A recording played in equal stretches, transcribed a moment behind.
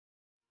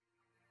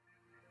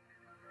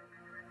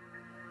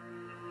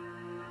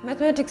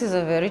Mathematics is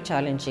a very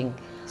challenging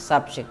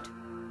subject.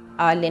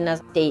 Our learners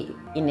stay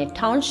in a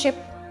township.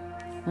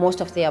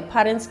 Most of their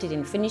parents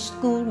didn't finish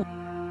school.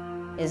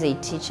 As a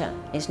teacher,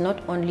 it's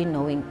not only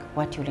knowing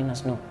what your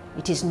learners know,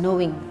 it is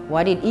knowing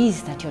what it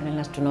is that your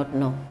learners do not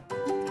know.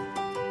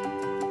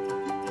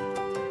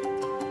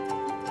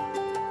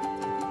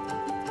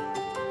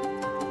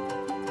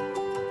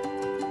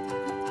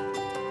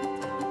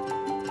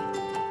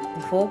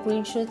 Before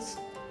green shoots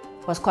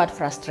was quite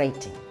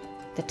frustrating.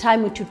 The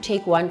time it would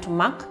take one to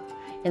mark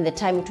and the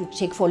time it would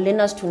take for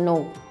learners to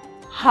know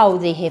how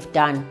they have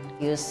done.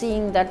 You're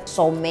seeing that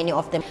so many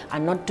of them are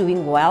not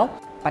doing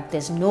well, but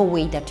there's no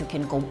way that you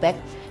can go back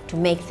to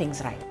make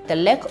things right. The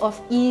lack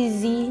of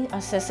easy,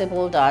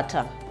 accessible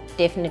data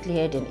definitely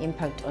had an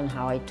impact on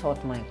how I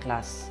taught my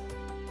class.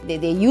 The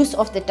use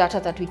of the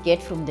data that we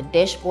get from the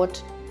dashboard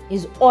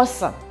is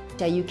awesome.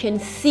 You can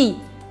see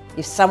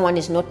if someone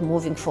is not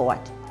moving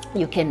forward.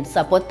 You can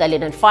support the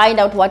learner and find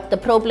out what the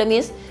problem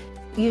is.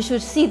 You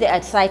should see the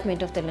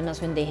excitement of the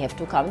learners when they have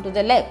to come to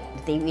the lab.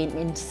 They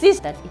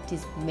insist that it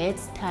is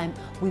maths time,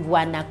 we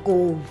wanna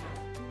go.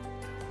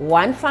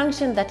 One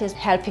function that is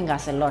helping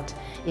us a lot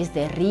is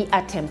the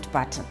reattempt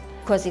button.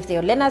 Because if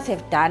the learners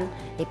have done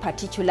a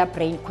particular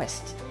brain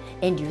quest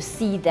and you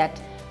see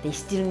that they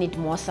still need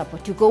more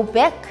support, you go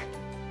back.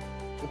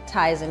 It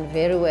ties in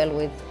very well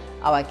with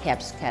our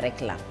CAPS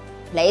curriculum.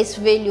 Place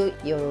value,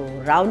 your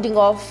rounding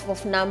off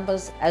of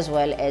numbers as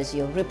well as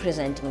your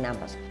representing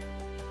numbers.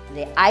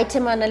 The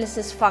item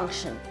analysis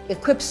function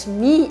equips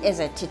me as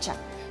a teacher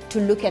to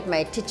look at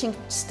my teaching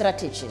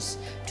strategies,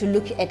 to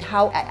look at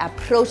how I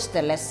approach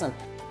the lesson.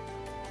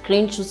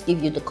 Green shoots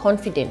give you the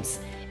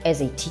confidence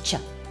as a teacher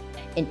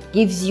and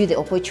gives you the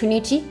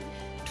opportunity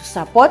to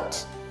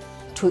support,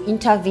 to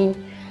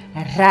intervene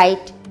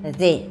right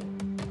there.